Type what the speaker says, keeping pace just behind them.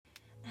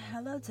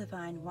Hello,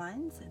 Divine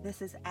Ones.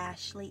 This is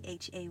Ashley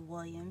H.A.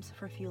 Williams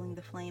for Fueling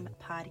the Flame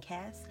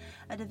podcast,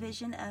 a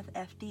division of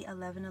FD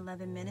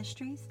 1111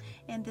 Ministries,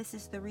 and this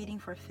is the reading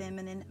for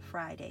Feminine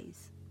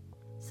Fridays.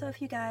 So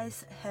if you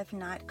guys have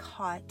not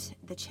caught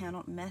the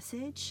channeled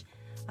message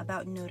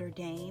about Notre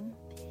Dame,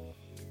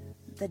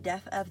 the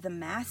death of the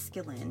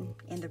masculine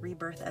and the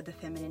rebirth of the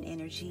feminine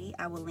energy,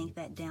 I will link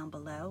that down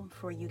below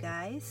for you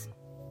guys.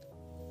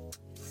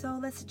 So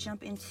let's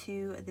jump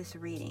into this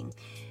reading.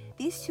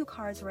 These two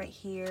cards right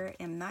here,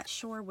 I'm not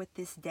sure what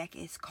this deck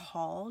is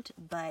called,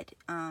 but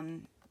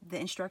the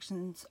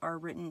instructions are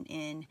written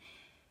in,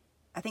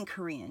 I think,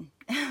 Korean.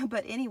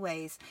 But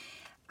anyways,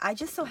 I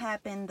just so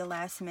happened the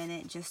last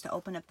minute just to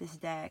open up this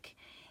deck,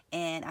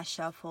 and I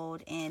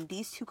shuffled, and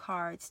these two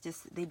cards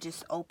they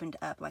just opened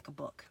up like a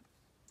book.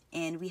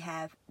 And we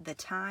have the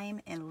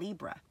Time and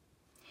Libra.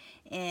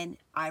 And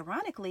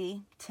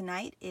ironically,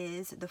 tonight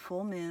is the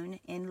full moon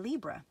in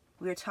Libra.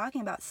 We are talking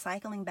about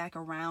cycling back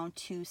around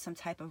to some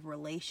type of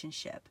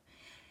relationship.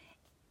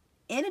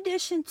 In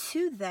addition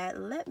to that,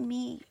 let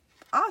me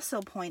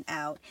also point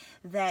out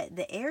that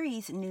the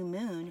Aries new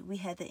moon, we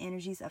had the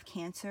energies of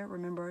Cancer,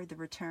 remember the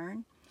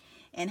return,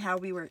 and how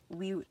we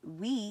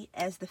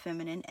as the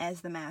feminine,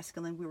 as the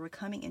masculine, we were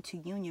coming into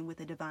union with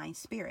the divine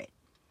spirit.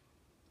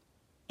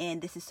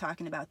 And this is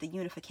talking about the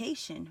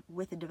unification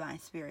with the divine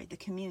spirit, the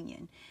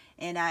communion.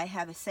 And I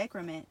have a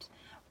sacrament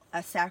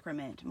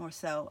more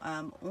so,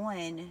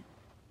 on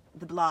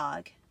the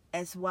blog,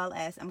 as well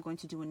as I'm going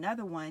to do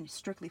another one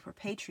strictly for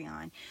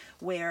Patreon,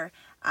 where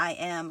I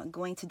am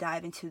going to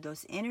dive into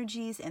those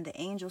energies and the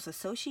angels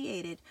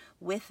associated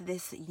with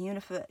this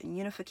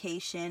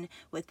unification,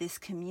 with this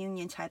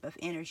communion type of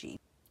energy.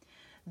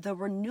 The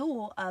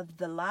renewal of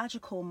the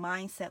logical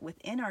mindset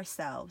within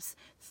ourselves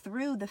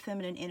through the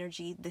feminine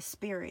energy, the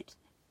spirit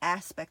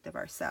aspect of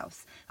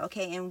ourselves.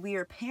 Okay, and we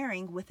are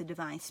pairing with the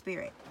divine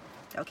spirit.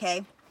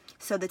 Okay,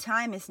 so the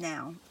time is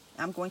now.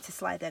 I'm going to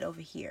slide that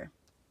over here.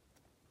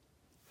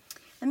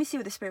 Let me see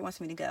where the spirit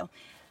wants me to go.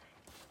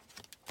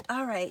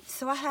 All right,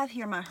 so I have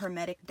here my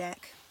Hermetic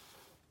deck.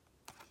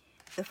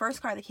 The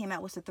first card that came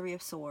out was the Three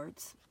of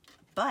Swords,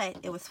 but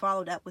it was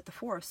followed up with the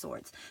Four of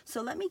Swords.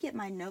 So let me get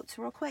my notes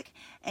real quick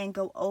and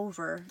go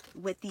over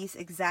what these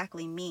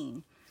exactly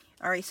mean.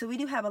 All right, so we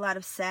do have a lot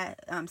of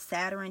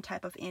Saturn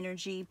type of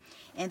energy,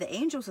 and the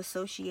angels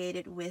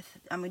associated with,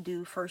 I'm going to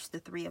do first the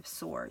Three of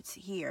Swords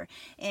here.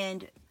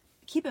 And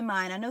keep in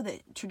mind, I know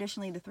that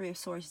traditionally the Three of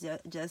Swords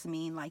does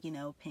mean, like,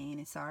 pain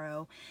and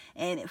sorrow.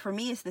 And for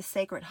me, it's the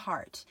Sacred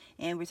Heart.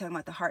 And we're talking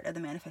about the heart of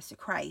the manifested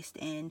Christ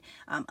and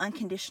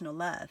unconditional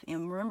love.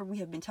 And remember, we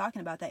have been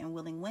talking about that in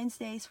Willing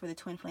Wednesdays for the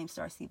Twin Flame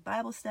Starseed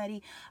Bible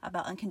study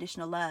about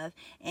unconditional love.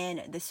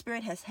 And the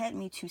Spirit has had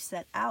me to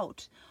set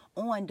out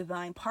on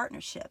divine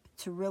partnership,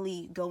 to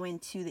really go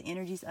into the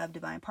energies of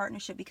divine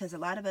partnership, because a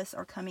lot of us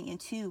are coming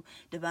into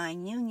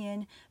divine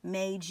union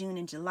May, June,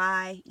 and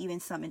July,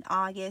 even some in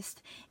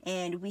August,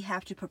 and we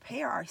have to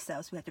prepare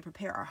ourselves. We have to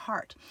prepare our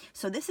heart.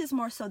 So this is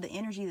more so the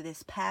energy that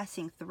is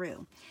passing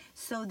through.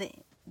 So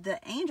the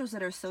angels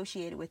that are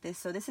associated with this,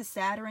 so this is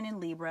Saturn in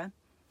Libra.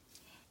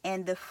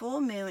 And the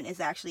full moon is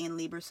actually in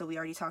Libra, so we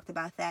already talked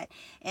about that.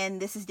 And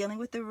this is dealing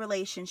with the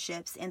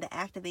relationships and the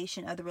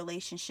activation of the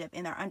relationship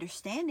and our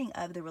understanding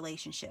of the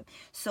relationship.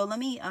 So let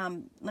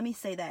me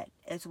say that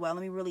as well.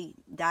 Let me really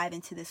dive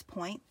into this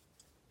point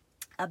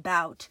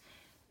about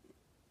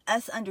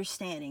us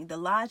understanding the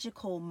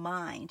logical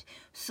mind.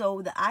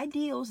 So the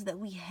ideals that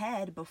we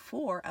had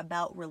before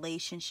about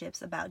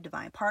relationships, about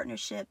divine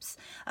partnerships,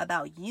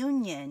 about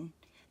union,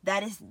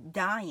 that is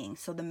dying.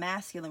 So the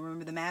masculine,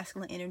 remember, the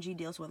masculine energy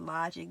deals with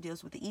logic,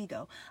 deals with the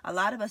ego. A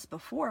lot of us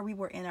before, we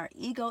were in our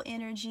ego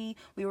energy.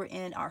 We were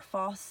in our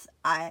false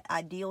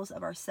ideals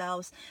of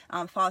ourselves,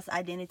 false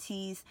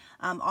identities,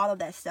 all of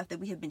that stuff that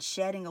we have been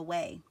shedding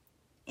away.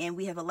 And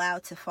we have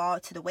allowed to fall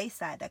to the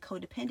wayside, that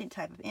codependent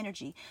type of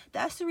energy.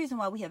 That's the reason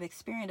why we have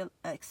experienced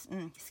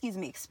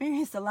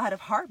a lot of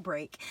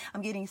heartbreak.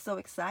 I'm getting so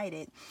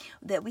excited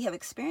that we have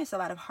experienced a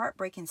lot of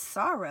heartbreak and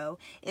sorrow,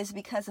 is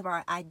because of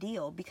our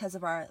ideal, because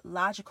of our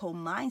logical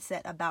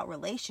mindset about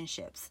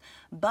relationships.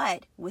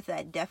 But with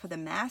that death of the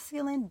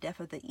masculine, death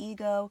of the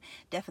ego,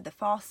 death of the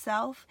false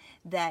self,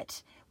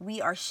 that we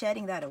are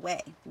shedding that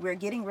away. We're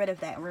getting rid of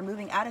that, and we're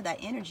moving out of that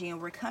energy,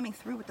 and we're coming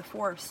through with the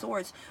Four of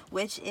Swords,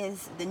 which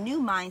is the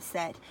new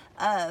mindset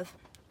of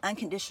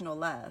unconditional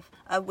love,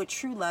 of what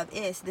true love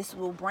is. This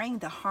will bring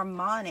the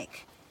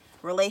harmonic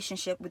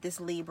relationship with this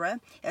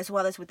Libra, as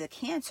well as with the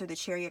Cancer, the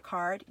Chariot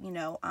card,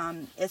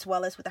 as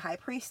well as with the High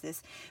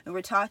Priestess. And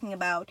we're talking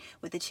about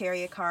with the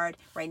Chariot card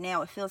right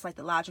now, it feels like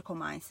the logical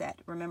mindset.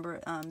 Remember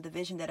the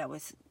vision that I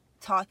was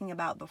talking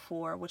about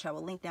before, which I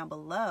will link down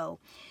below,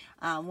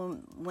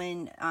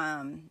 when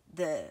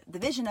the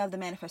vision of the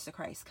manifested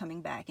Christ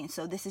coming back. And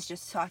so this is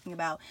just talking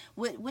about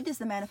what does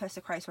the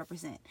manifested Christ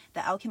represent?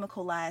 The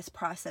alchemicalized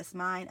process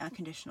mind,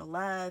 unconditional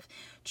love,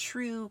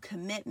 true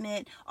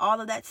commitment,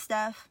 all of that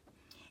stuff.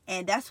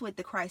 And that's what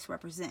the Christ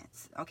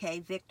represents. Okay,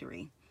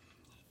 victory.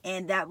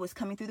 And that was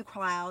coming through the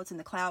clouds, and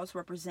the clouds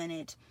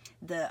represented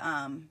the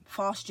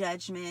false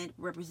judgment,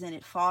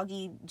 represented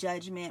foggy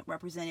judgment,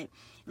 represented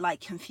like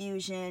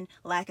confusion,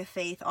 lack of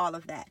faith, all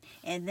of that.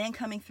 And then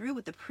coming through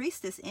with the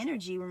priestess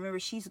energy, remember,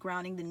 she's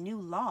grounding the new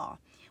law.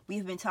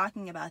 We've been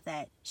talking about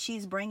that.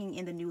 She's bringing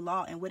in the new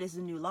law. And what is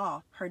the new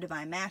law? Her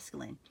divine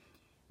masculine,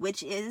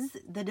 which is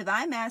the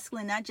divine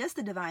masculine, not just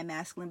the divine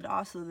masculine, but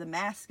also the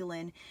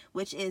masculine,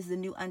 which is the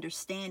new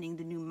understanding,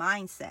 the new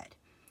mindset.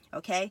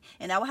 Okay,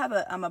 and I will have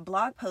a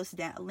blog post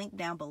link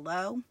down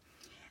below.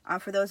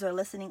 For those that are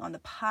listening on the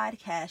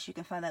podcast, you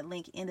can find that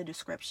link in the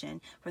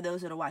description. For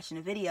those that are watching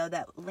the video,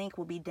 that link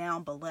will be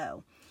down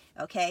below.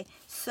 Okay,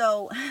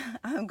 so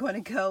I'm going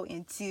to go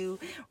into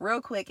real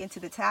quick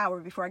into the tower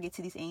before I get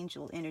to these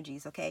angel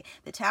energies. Okay,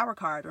 the tower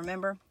card,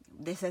 remember,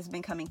 this has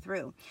been coming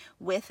through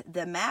with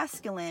the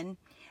masculine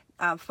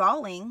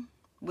falling,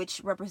 which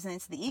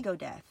represents the ego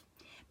death,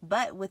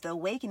 but with the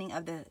awakening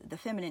of the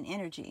feminine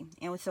energy.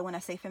 And so when I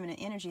say feminine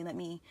energy, let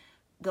me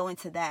go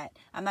into that.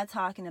 I'm not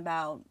talking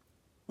about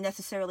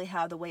necessarily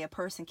how the way a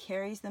person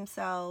carries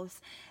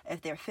themselves,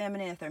 if they're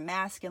feminine, if they're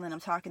masculine. I'm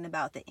talking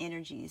about the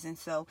energies. And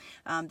so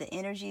the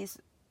energies,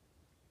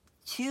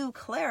 to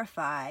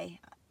clarify,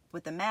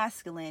 with the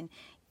masculine,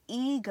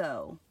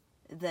 ego,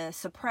 the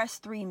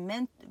suppressed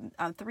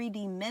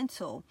 3D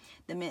mental,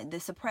 the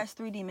suppressed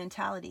 3D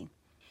mentality,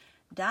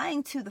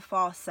 dying to the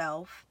false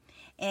self,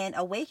 and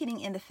awakening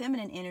in the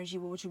feminine energy,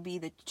 which will be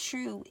the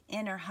true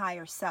inner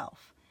higher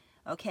self.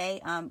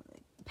 Okay,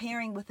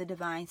 pairing with the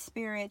divine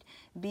spirit,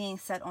 being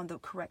set on the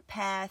correct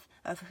path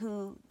of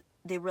who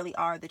they really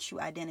are, the true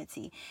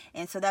identity.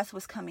 And so that's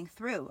what's coming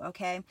through.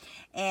 Okay,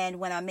 and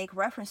when I make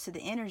reference to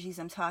the energies,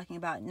 I'm talking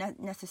about not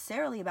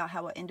necessarily about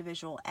how an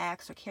individual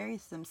acts or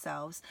carries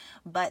themselves,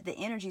 but the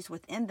energies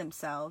within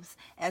themselves,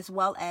 as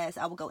well as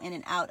I will go in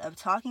and out of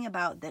talking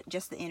about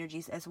just the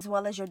energies, as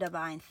well as your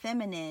divine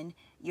feminine,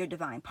 your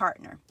divine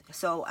partner.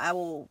 So I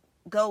will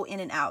go in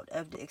and out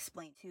of to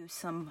explain to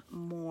some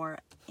more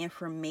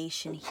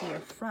information here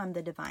from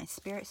the divine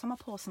spirit. So I'm gonna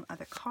pull some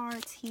other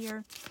cards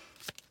here.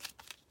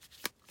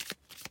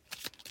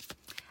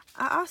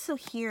 I also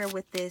hear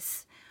with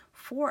this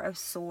Four of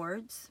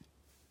Swords,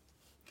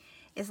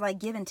 it's like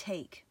give and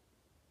take.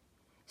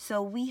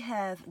 So we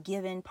have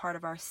given part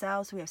of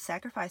ourselves, we have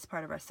sacrificed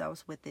part of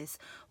ourselves with this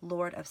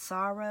Lord of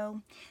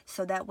Sorrow,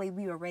 so that way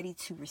we are ready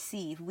to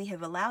receive. We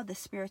have allowed the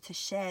spirit to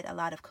shed a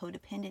lot of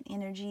codependent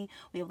energy.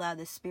 We allowed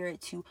the spirit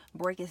to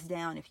break us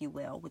down, if you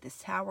will, with this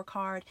Tower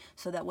card,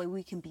 so that way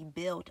we can be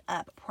built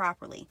up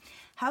properly.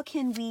 How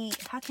can we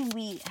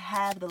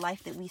have the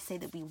life that we say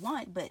that we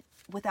want, but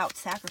without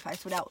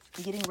sacrifice, without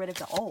getting rid of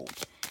the old?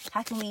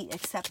 How can we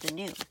accept the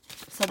new?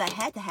 So that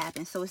had to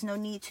happen. So it's no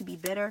need to be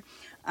bitter.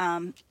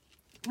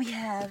 We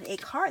have a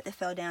card that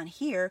fell down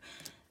here,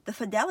 the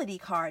Fidelity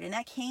card, and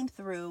that came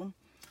through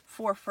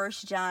for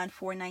 1 John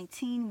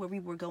 4:19, where we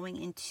were going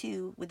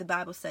into with the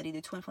Bible study, the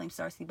Twin Flame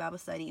Star Seed Bible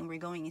study, and we're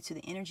going into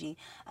the energy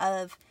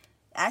of,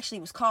 actually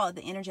it was called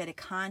the energetic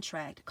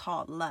contract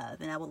called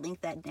love, and I will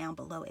link that down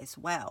below as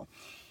well.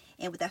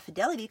 And with that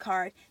Fidelity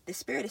card, the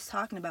spirit is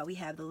talking about, we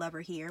have the lover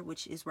here,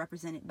 which is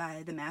represented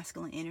by the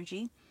masculine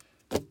energy.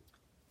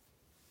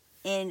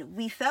 And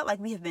we felt like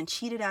we have been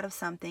cheated out of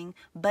something,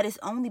 but it's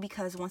only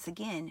because, once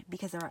again,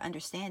 because of our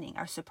understanding,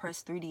 our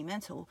suppressed 3D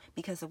mental,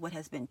 because of what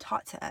has been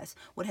taught to us,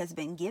 what has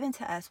been given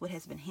to us, what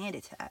has been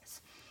handed to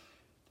us.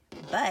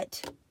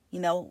 But, you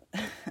know,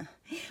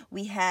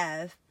 we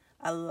have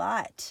a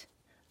lot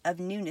of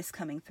newness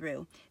coming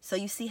through. So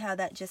you see how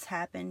that just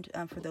happened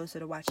for those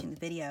that are watching the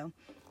video.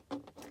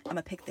 I'm going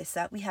to pick this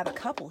up. We have a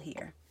couple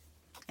here.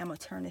 I'm going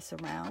to turn this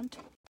around.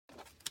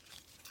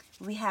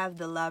 We have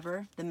the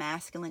lover, the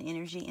masculine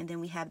energy, and then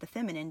we have the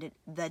feminine,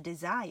 the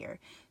desire.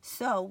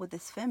 So with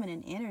this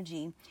feminine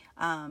energy,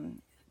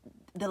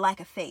 the lack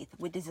of faith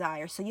with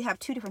desire. So you have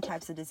two different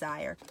types of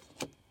desire.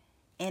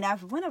 And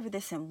I've went over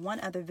this in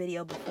one other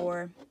video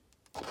before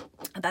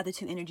about the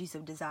two energies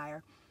of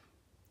desire.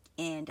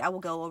 And I will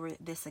go over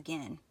this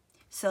again.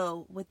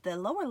 So with the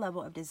lower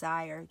level of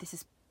desire, this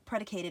is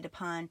predicated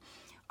upon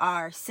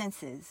our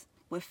senses.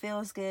 What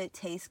feels good,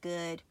 tastes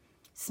good,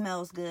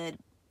 smells good,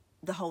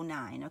 the whole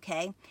nine,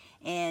 okay?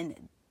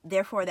 And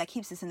therefore that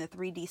keeps us in the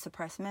 3D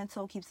suppressed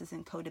mental, keeps us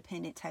in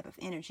codependent type of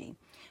energy.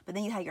 But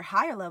then you have your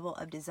higher level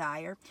of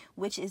desire,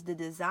 which is the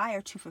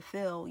desire to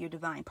fulfill your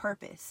divine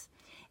purpose.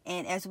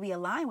 And as we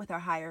align with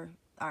our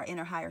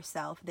inner higher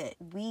self, that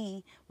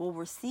we will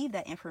receive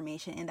that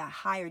information, and that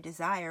higher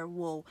desire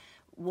will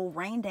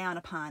rain down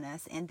upon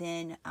us. And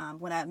then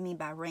what I mean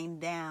by rain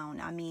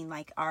down, I mean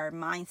like our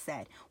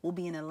mindset will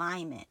be in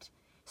alignment.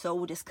 So it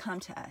will just come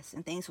to us,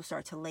 and things will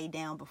start to lay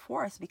down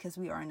before us because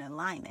we are in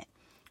alignment.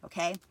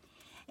 Okay.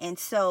 And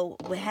so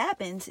what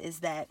happens is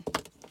that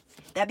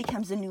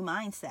becomes a new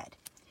mindset.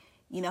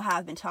 You know how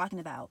I've been talking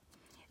about.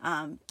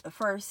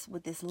 First,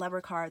 with this lover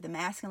card, the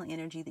masculine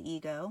energy, the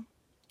ego.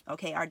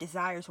 Okay. Our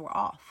desires were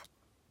off.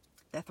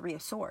 The 3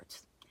 of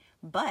Swords.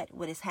 But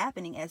what is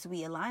happening as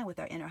we align with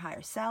our inner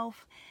higher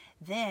self,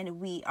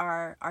 then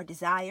our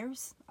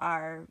desires,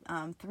 our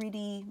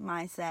 3D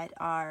mindset,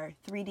 our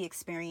 3D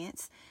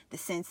experience, the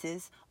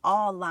senses,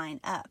 all line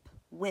up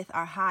with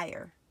our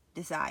higher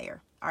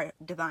desire, our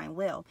divine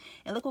will.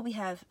 And look what we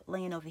have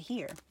laying over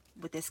here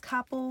with this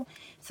couple.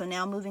 So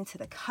now moving to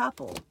the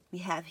couple, we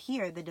have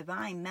here the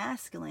divine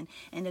masculine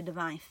and the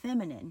divine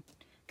feminine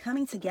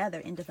coming together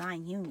in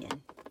divine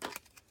union.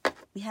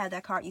 We had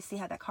that card. You see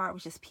how that card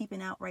was just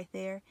peeping out right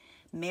there?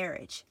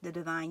 Marriage, the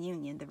divine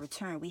union, the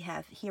return. We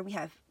have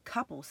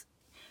couples.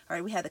 All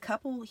right, we have the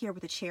couple here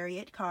with the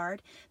Chariot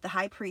card, the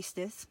High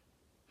Priestess.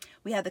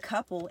 We have the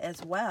couple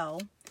as well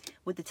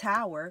with the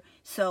Tower.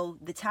 So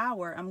the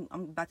Tower, I'm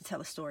about to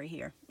tell a story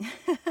here.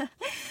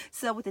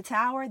 So with the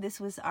Tower,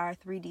 this was our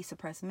 3D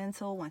suppressed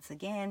mental. Once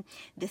again,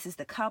 this is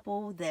the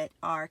couple that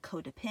are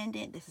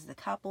codependent. This is the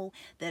couple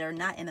that are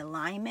not in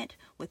alignment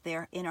with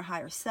their inner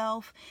higher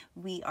self.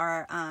 We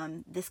are,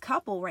 this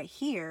couple right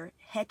here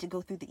had to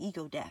go through the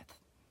ego death.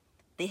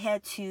 They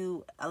had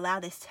to allow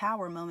this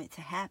Tower moment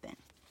to happen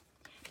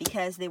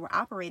because they were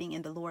operating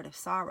in the Lord of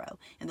Sorrow.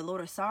 And the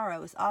Lord of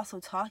Sorrow is also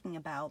talking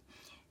about,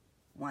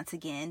 once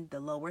again,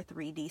 the lower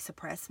 3D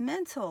suppressed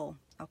mental.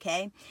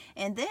 Okay,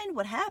 and then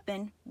what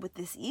happened with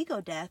this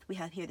ego death, we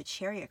have here the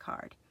Chariot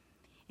card,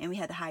 and we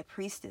had the High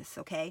Priestess,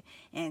 okay,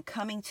 and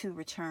coming to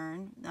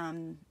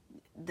return,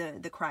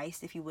 the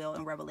Christ, if you will,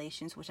 in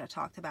Revelations, which I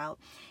talked about,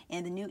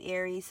 and the new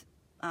Aries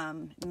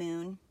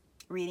moon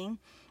reading,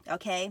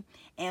 okay,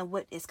 and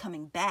what is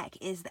coming back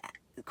is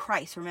the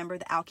Christ. Remember,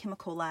 the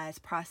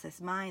alchemicalized process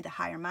mind, the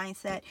higher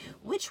mindset,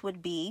 which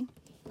would be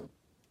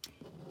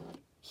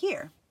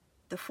here,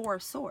 the Four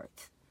of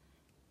Swords,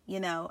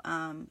 you know,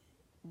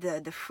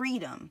 the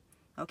freedom,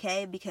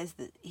 okay, because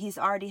he's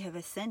already have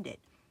ascended,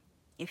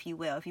 if you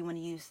will, if you want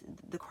to use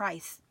the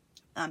Christ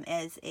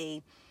as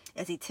a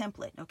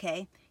template,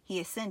 okay, he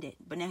ascended,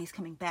 but now he's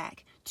coming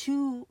back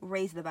to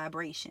raise the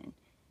vibration.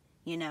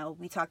 You know,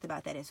 we talked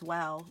about that as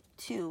well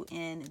too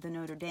in the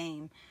Notre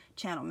Dame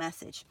channel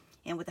message.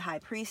 And with the High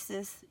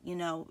Priestess, you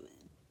know,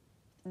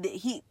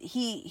 he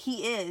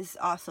is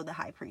also the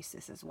High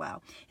Priestess as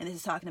well, and this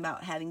is talking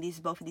about having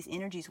both of these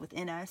energies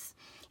within us.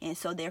 And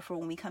so therefore,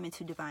 when we come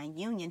into divine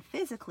union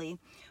physically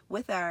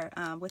with our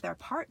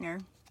partner,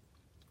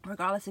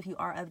 regardless if you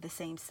are of the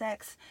same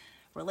sex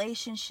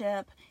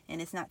relationship, and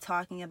it's not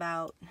talking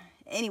about,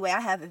 anyway,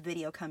 I have a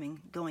video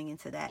going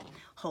into that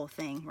whole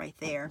thing right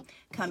there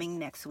coming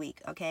next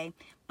week, okay?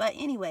 But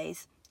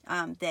anyways,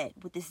 that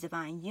with this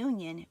divine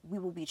union, we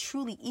will be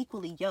truly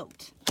equally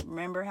yoked.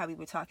 Remember how we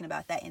were talking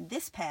about that in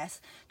this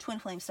past Twin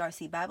Flame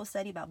Starseed Bible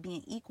study about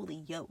being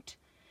equally yoked.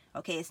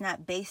 Okay, it's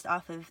not based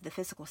off of the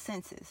physical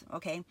senses.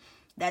 Okay,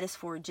 that is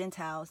for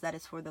Gentiles. That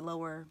is for the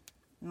lower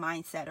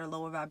mindset or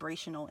lower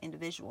vibrational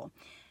individual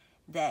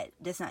that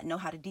does not know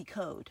how to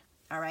decode.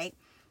 All right.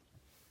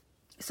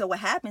 So what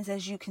happens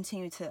as you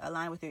continue to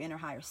align with your inner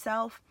higher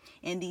self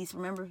and these,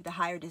 remember, the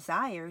higher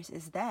desires,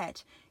 is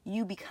that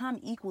you become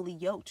equally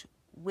yoked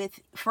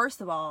with, first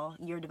of all,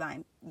 your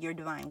divine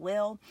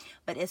will,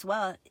 but as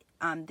well,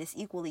 this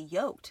equally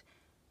yoked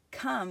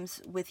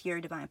comes with your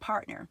divine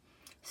partner.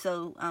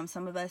 So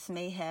some of us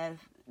may have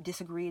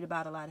disagreed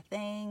about a lot of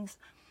things.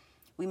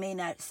 We may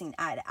not have seen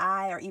eye to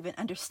eye or even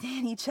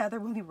understand each other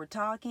when we were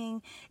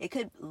talking. It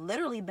could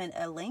literally been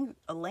a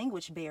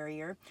language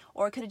barrier,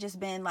 or it could have just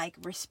been like,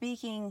 we're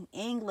speaking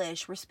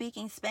English, we're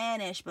speaking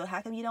Spanish, but how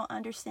come you don't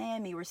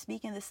understand me? We're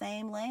speaking the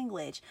same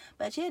language,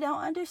 but you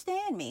don't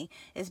understand me.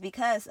 It's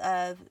because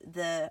of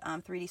the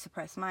 3D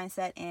suppressed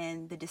mindset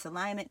and the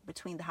disalignment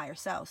between the higher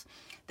selves.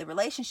 The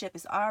relationship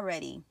is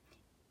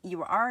you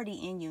were already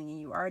in union,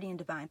 you were already in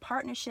divine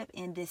partnership,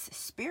 and this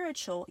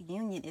spiritual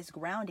union is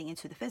grounding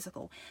into the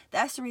physical.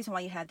 That's the reason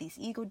why you have these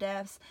ego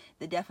deaths,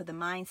 the death of the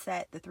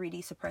mindset, the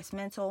 3D suppressed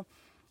mental,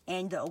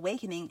 and the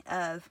awakening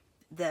of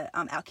the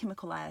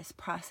alchemicalized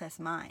process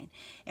mind.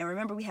 And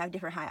remember, we have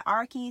different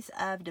hierarchies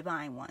of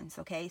divine ones,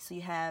 okay? So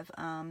you have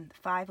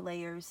 5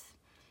 layers,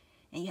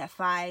 and you have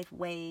 5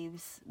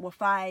 waves, well,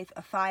 a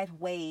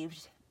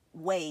 5-waved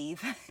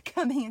wave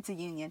coming into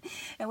union.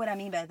 And what I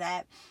mean by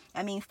that,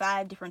 I mean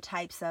 5 different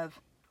types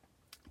of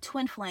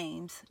twin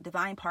flames,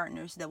 divine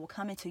partners that will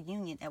come into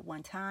union at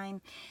one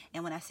time.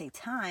 And when I say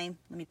time,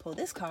 let me pull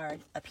this card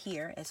up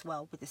here as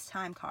well with this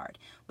time card.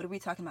 What are we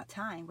talking about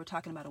time? We're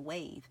talking about a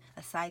wave,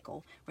 a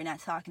cycle. We're not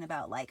talking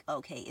about like,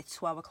 okay, it's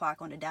 12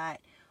 o'clock on the dot.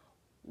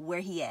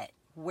 Where he at?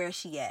 Where's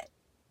she at?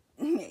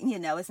 You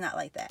know, it's not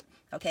like that.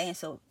 Okay, and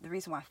so the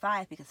reason why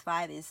 5, because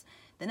 5 is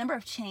the number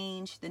of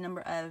change, the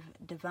number of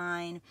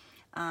divine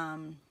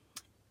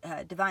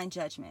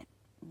judgment,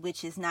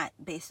 which is not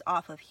based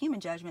off of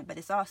human judgment, but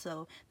it's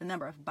also the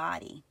number of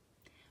body.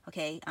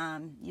 Okay,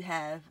 you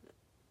have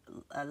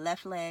a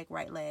left leg,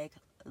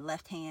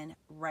 left hand,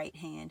 right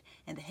hand,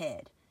 and the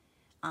head,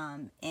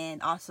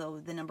 and also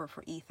the number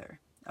for ether.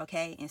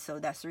 Okay, and so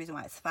that's the reason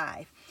why it's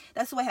 5.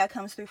 That's the way how it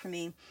comes through for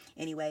me,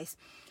 anyways.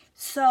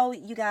 So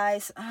you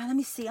guys, let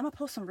me see. I'm gonna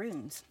pull some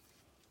runes.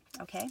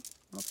 Okay, I'm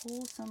gonna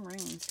pull some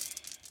runes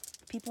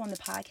people on the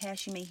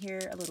podcast, you may hear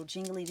a little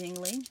jingly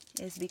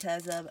is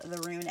because of the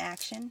rune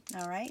action.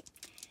 All right.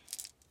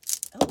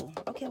 Oh,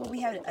 okay. Well,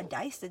 we have a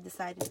dice that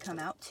decided to come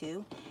out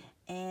too.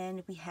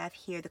 And we have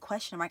here the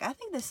question mark. I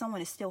think that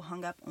someone is still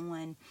hung up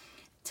on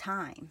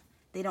time.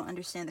 They don't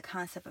understand the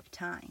concept of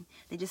time.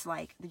 They're just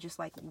like,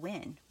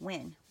 when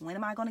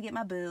am I going to get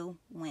my boo?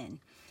 When?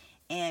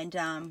 And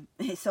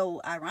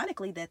so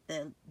ironically that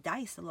the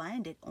dice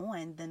landed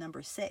on the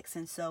number 6.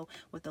 And so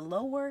with the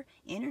lower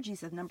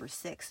energies of number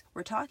 6,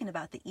 we're talking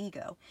about the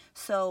ego.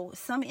 So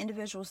some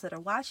individuals that are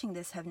watching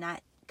this have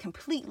not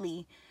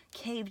completely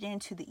caved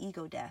into the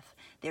ego death.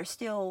 They're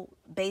still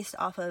based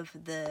off of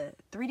the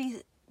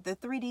 3D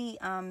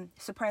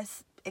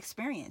suppressed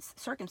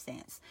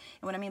circumstance.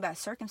 And what I mean by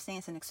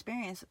circumstance and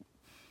experience,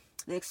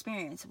 the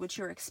experience, which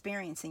you're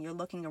experiencing, you're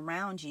looking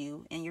around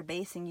you and you're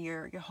basing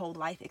your whole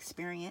life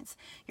experience,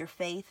 your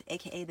faith,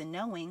 aka the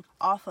knowing,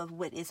 off of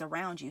what is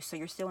around you. So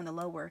you're still in the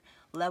lower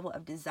level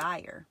of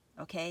desire,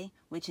 okay,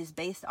 which is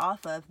based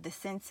off of the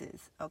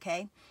senses,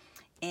 okay.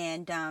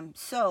 And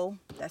so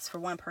that's for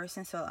one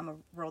person. So I'm gonna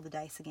roll the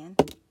dice again,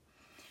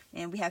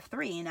 and we have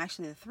 3. And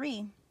actually the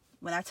 3,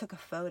 when I took a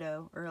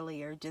photo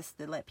earlier just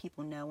to let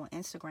people know on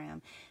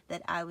Instagram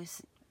that I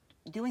was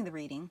doing the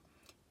reading,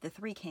 the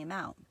 3 came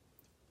out.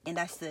 And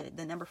that's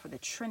the number for the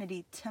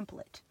Trinity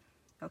template,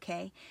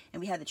 okay? And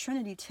we have the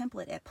Trinity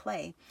template at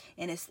play,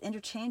 and it's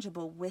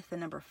interchangeable with the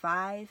number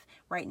 5.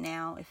 Right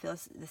now, it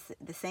feels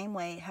the same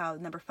way how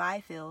number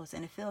 5 feels,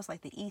 and it feels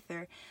like the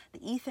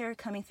ether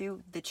coming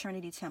through the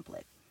Trinity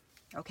template,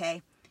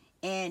 okay?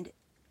 And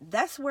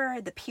that's where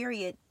the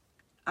period,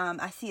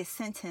 I see a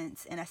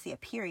sentence and I see a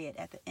period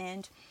at the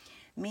end,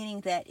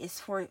 meaning that it's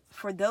for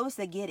those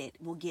that get it,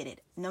 will get it.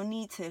 No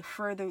need to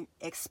further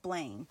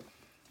explain.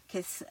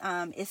 Because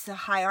it's a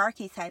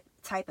hierarchy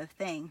type of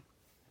thing.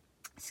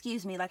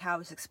 Excuse me, like how I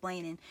was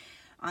explaining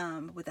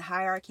with the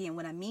hierarchy. And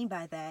what I mean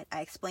by that, I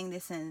explained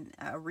this in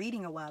a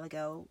reading a while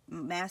ago,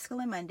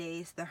 Masculine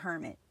Mondays, the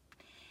Hermit,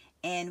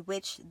 in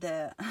which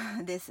the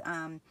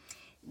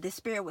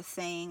spirit was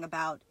saying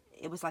about,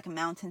 it was like a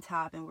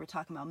mountaintop, and we're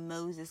talking about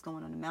Moses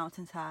going on the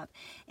mountaintop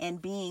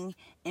and being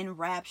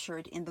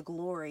enraptured in the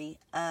glory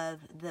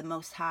of the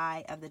Most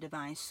High, of the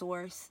divine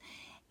source.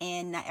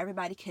 And not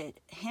everybody could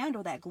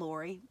handle that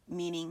glory,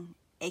 meaning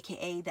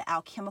aka the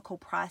alchemical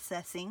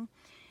processing,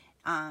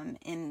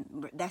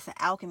 and that's an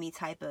alchemy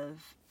type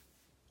of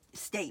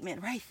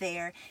statement right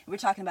there. We're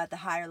talking about the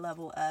higher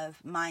level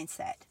of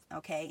mindset,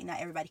 okay? Not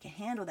everybody can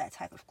handle that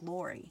type of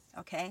glory,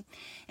 okay?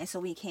 And so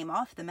when he came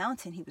off the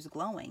mountain, he was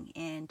glowing,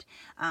 and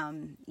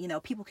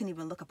people couldn't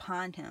even look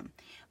upon him.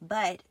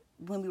 But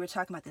when we were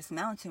talking about this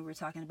mountain, we were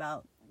talking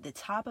about the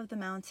top of the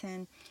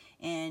mountain,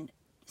 and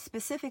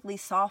specifically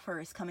sulfur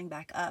is coming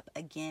back up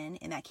again,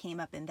 and that came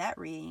up in that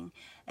reading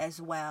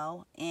as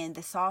well. And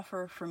the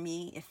sulfur, for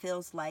me, it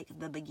feels like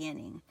the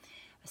beginning.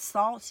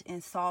 Salt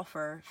and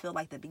sulfur feel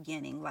like the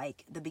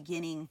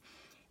beginning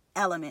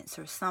elements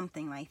or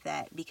something like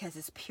that, because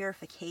it's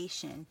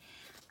purification.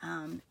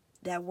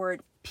 That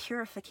word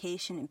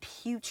purification and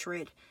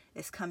putrid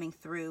is coming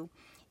through,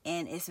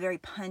 and it's very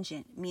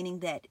pungent, meaning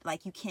that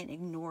like you can't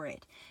ignore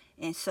it.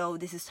 And so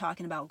this is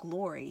talking about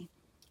glory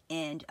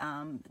and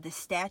the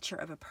stature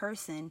of a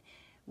person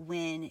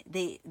when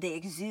they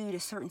exude a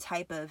certain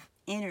type of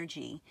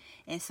energy.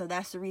 And so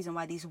that's the reason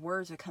why these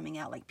words are coming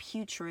out like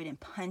putrid and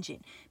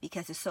pungent,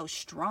 because it's so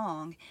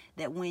strong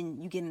that when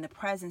you get in the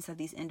presence of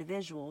these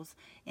individuals,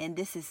 and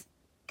this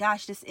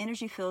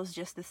energy feels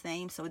just the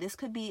same. So this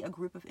could be a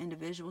group of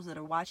individuals that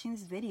are watching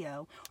this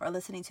video or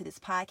listening to this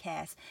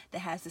podcast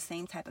that has the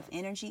same type of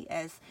energy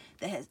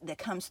that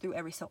comes through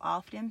every so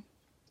often.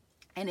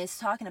 And it's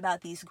talking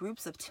about these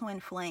groups of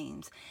twin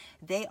flames.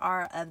 They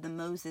are of the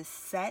Moses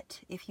set,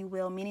 if you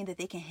will, meaning that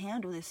they can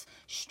handle this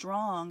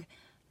strong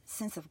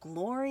sense of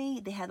glory.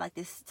 They had like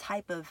this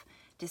type of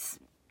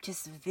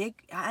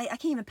I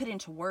can't even put it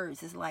into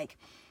words. It's like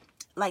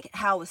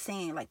how I was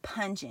saying, like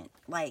pungent.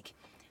 Like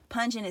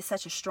pungent is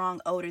such a strong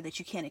odor that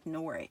you can't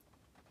ignore it.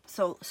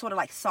 So sort of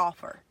like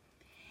sulfur.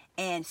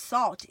 And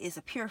salt is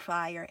a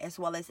purifier as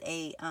well as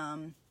a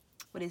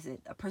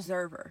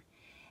preserver.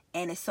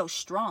 And it's so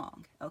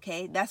strong,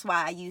 okay? That's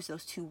why I use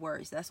those 2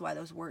 words. That's why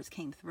those words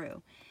came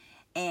through.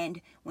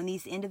 And when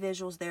these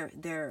individuals,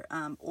 their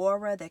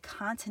aura, their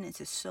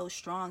continence is so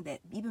strong that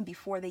even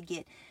before they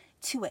get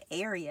to an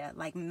area,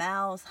 like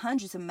miles,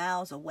 hundreds of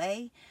miles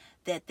away,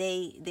 that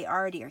they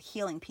already are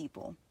healing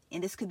people.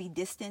 And this could be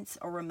distance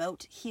or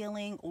remote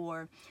healing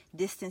or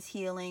distance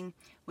healing,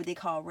 what they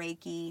call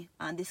Reiki.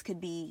 This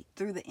could be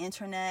through the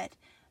internet.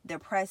 Their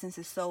presence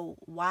is so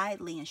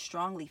widely and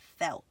strongly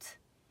felt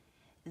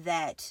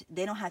that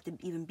they don't have to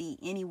even be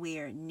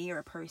anywhere near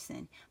a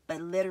person, but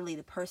literally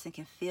the person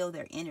can feel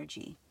their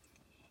energy.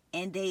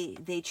 And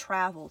they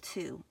travel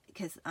too,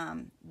 because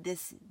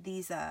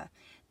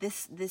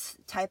this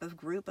type of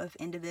group of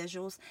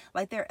individuals,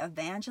 like they're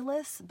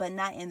evangelists, but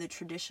not in the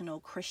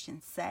traditional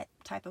Christian set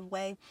type of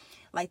way.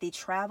 Like they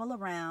travel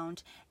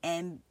around,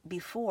 and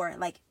before,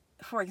 like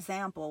for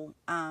example,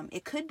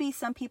 it could be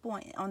some people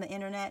on the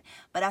internet,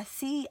 but I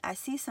see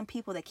some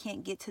people that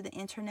can't get to the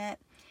internet,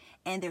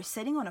 and they're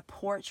sitting on a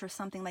porch or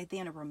something, like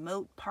they're in a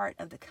remote part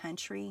of the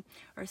country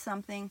or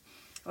something.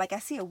 Like I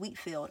see a wheat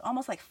field,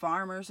 almost like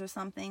farmers or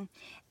something.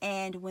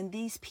 And when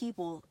these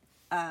people,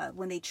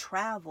 when they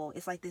travel,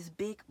 it's like this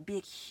big,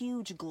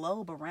 huge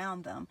globe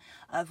around them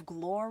of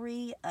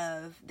glory,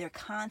 of their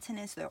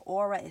continents. Their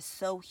aura is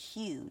so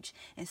huge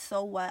and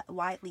so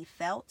widely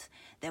felt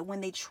that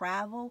when they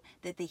travel,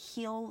 that they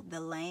heal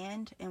the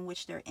land in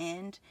which they're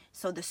in.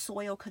 So the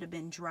soil could have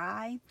been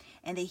dry,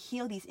 and they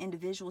heal these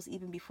individuals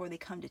even before they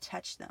come to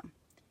touch them.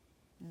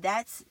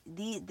 That's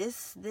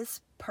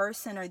this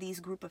person or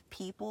these group of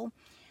people.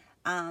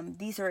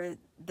 These are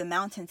the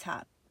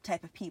mountaintop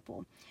type of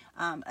people.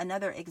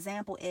 Another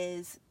example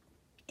is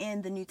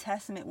in the New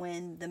Testament,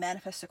 when the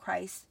manifest of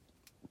Christ,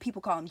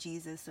 people call him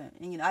Jesus,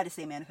 and I just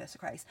say manifest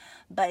of Christ,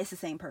 but it's the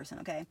same person,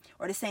 okay?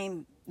 Or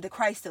the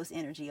Christos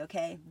energy,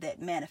 okay,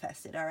 that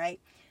manifested, all right?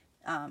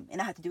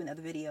 And I have to do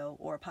another video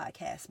or a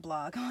podcast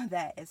blog on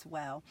that as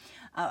well.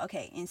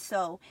 Okay, and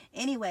so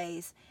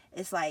anyways,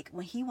 it's like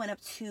when he went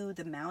up to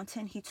the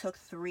mountain, he took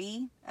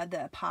 3 of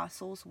the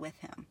apostles with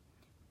him.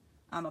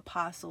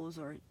 Apostles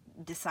or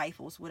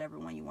disciples, whatever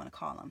one you want to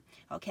call them,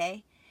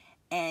 okay?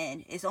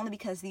 And it's only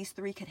because these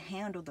 3 could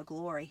handle the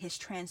glory, his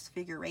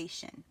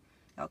transfiguration,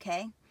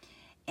 okay?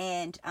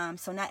 And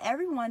so not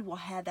everyone will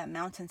have that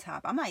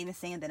mountaintop. I'm not even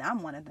saying that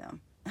I'm one of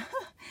them.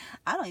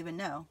 I don't even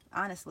know,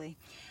 honestly.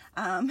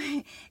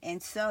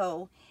 And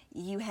so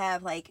you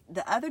have like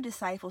the other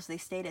disciples, they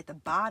stayed at the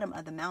bottom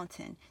of the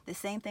mountain. The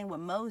same thing with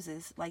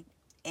Moses, like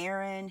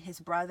Aaron, his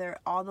brother,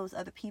 all those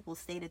other people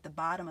stayed at the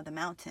bottom of the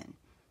mountain.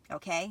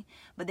 Okay,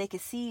 but they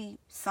could see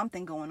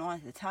something going on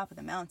at the top of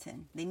the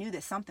mountain. They knew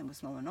that something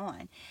was going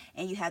on.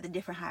 And you have the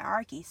different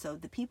hierarchies. So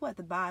the people at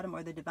the bottom,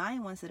 or the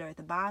divine ones that are at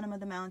the bottom of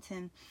the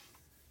mountain,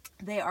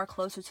 they are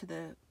closer to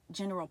the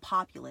general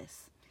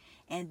populace.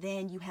 And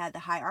then you have the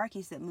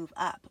hierarchies that move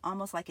up,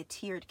 almost like a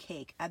tiered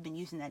cake. I've been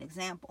using that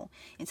example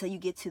until you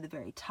get to the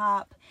very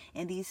top.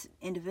 And these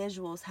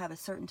individuals have a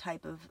certain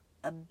type of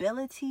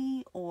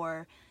ability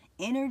or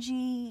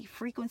energy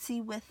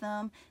frequency with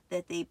them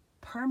that they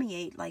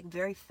permeate like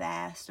very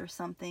fast or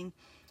something.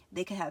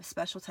 They could have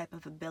special type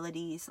of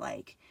abilities,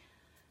 like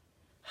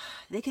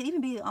they could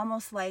even be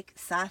almost like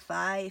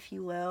sci-fi, if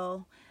you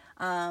will.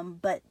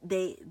 But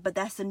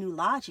that's the new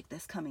logic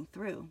that's coming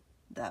through,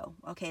 though.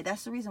 Okay,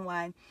 that's the reason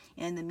why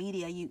in the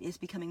media it's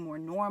becoming more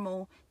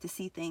normal to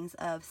see things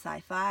of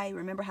sci-fi.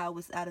 Remember how it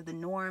was out of the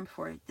norm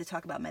to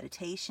talk about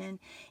meditation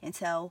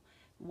until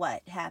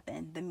what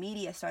happened? The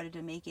media started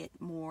to make it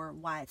more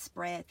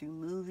widespread through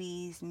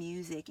movies,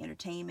 music,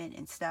 entertainment,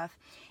 and stuff.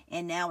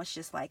 And now it's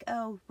just like,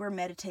 oh, we're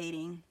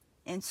meditating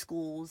in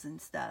schools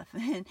and stuff.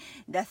 And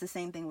that's the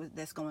same thing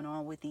that's going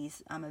on with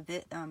these, I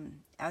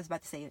was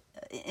about to say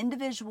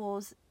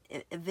individuals,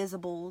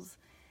 invisibles,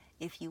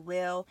 if you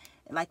will,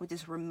 like with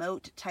this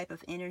remote type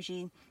of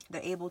energy. They're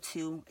able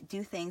to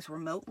do things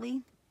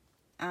remotely.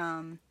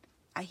 I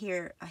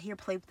hear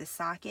play with the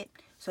socket,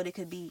 so they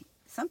could be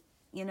some,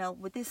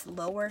 with this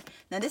lower,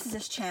 now this is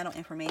just channel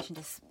information,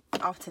 just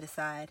off to the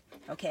side,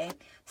 okay?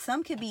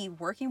 Some could be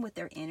working with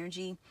their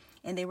energy,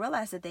 and they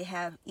realize that they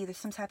have either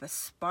some type of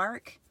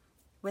spark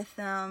with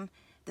them.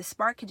 The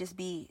spark could just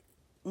be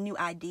new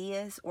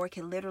ideas, or it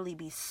could literally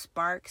be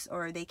sparks,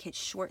 or they could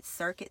short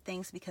circuit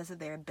things because of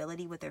their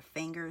ability with their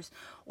fingers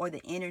or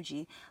the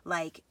energy.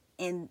 Like,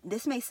 and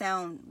this may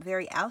sound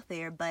very out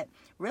there, but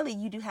really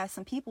you do have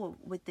some people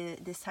with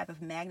this type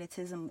of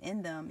magnetism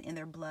in them, in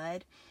their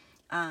blood,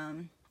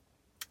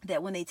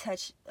 that when they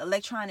touch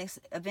electronics,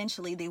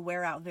 eventually they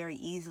wear out very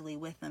easily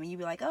with them. You'd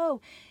be like,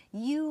 oh,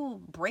 you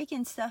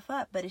breaking stuff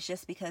up, but it's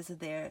just because of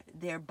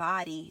their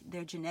body,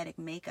 their genetic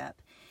makeup.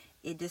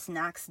 It just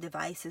knocks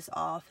devices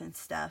off and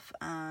stuff.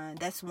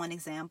 That's one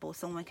example.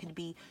 Someone could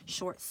be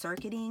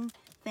short-circuiting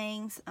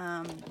things.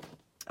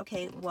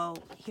 Okay, well,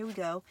 here we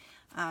go.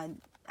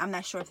 I'm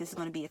not sure if this is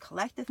going to be a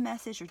collective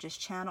message or just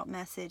channeled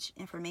message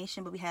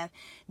information, but we have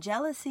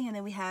jealousy, and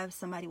then we have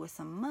somebody with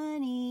some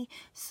money.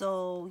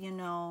 So,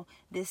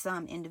 this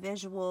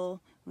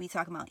individual, we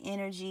talk about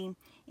energy,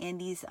 and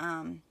these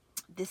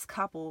this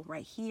couple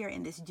right here,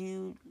 and this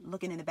dude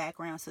looking in the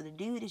background. So the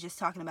dude is just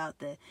talking about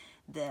the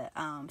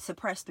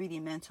suppressed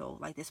 3D mental.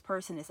 Like, this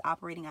person is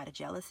operating out of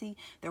jealousy.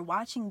 They're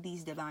watching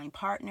these divine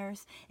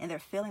partners, and they're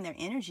feeling their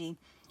energy.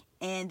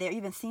 And they're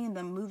even seeing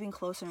them moving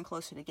closer and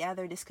closer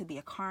together. This could be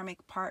a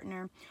karmic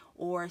partner,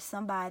 or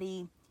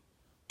somebody.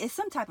 It's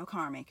some type of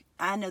karmic.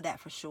 I know that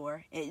for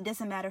sure. It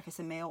doesn't matter if it's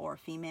a male or a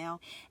female.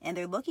 And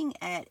they're looking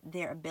at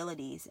their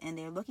abilities, and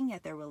they're looking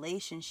at their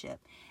relationship.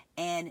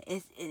 And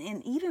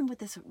even with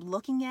this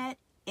looking at,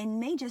 it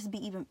may just be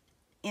even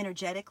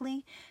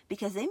energetically,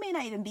 because they may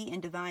not even be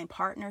in divine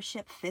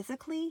partnership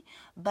physically,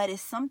 but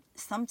it's some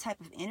type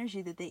of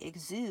energy that they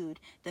exude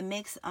that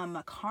makes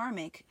a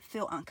karmic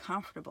feel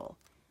uncomfortable.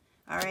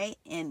 All right,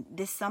 and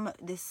this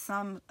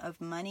sum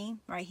of money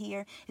right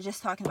here is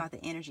just talking about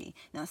the energy.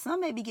 Now, some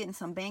may be getting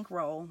some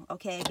bankroll,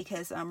 okay,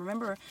 because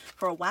remember,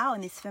 for a while in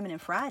these Feminine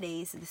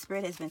Fridays, the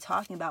Spirit has been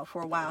talking about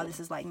for a while.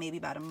 This is like maybe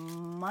about a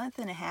month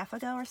and a half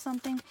ago or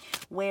something,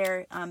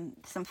 where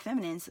some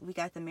feminines, we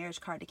got the marriage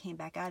card that came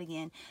back out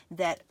again,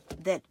 that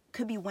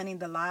could be winning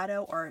the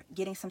lotto or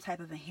getting some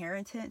type of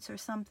inheritance or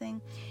something,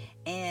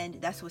 and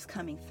that's what's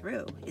coming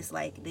through. It's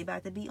like they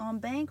about to be on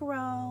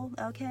bankroll,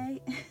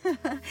 okay?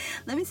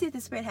 Let me see if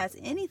the Spirit has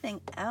anything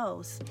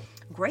else.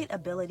 Great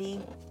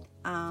ability.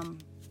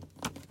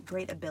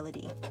 Great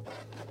ability.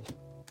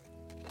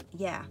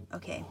 Yeah,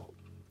 okay.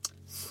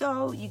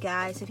 So, you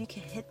guys, if you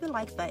could hit the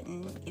like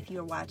button if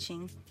you're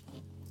watching,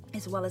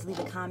 as well as leave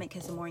a comment,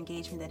 because the more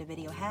engagement that a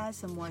video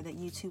has, the more that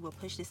YouTube will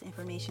push this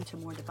information to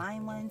more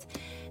divine ones.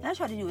 And I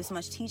try to do as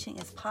much teaching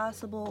as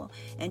possible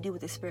and do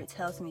what the Spirit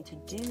tells me to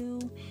do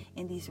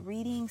in these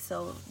readings,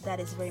 so that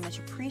is very much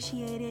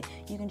appreciated.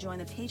 You can join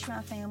the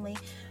Patreon family.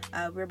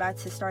 We're about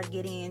to start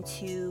getting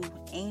into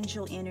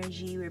angel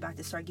energy. We're about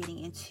to start getting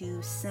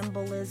into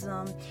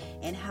symbolism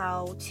and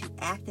how to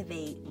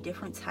activate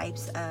different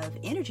types of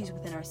energies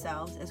within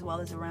ourselves, as well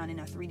as around in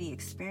our 3D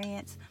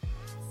experience.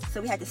 So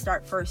we had to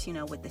start first,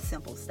 with the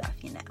simple stuff,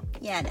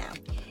 Yeah, now.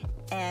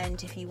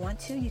 And if you want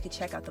to, you can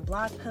check out the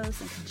blog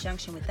post in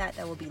conjunction with that.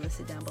 That will be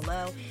listed down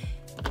below.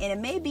 And it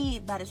may be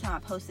by the time I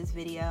post this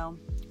video,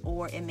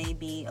 or it may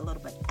be a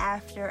little bit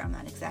after. I'm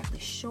not exactly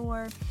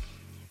sure.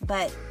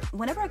 But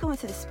whenever I go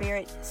into the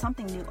Spirit,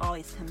 something new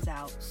always comes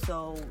out.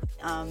 So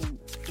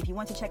if you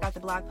want to check out the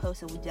blog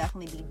post, it will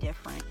definitely be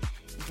different.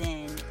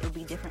 It'll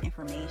be different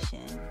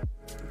information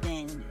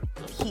than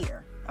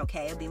here.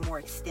 Okay, it'll be more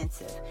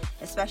extensive,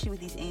 especially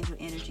with these angel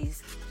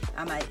energies.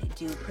 I might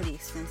do pretty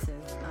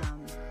extensive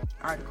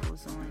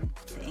articles on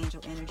the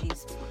angel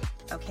energies.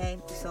 Okay,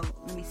 so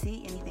let me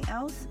see, anything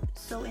else?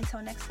 So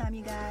until next time,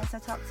 you guys,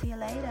 I'll talk to you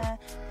later.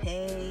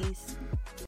 Peace.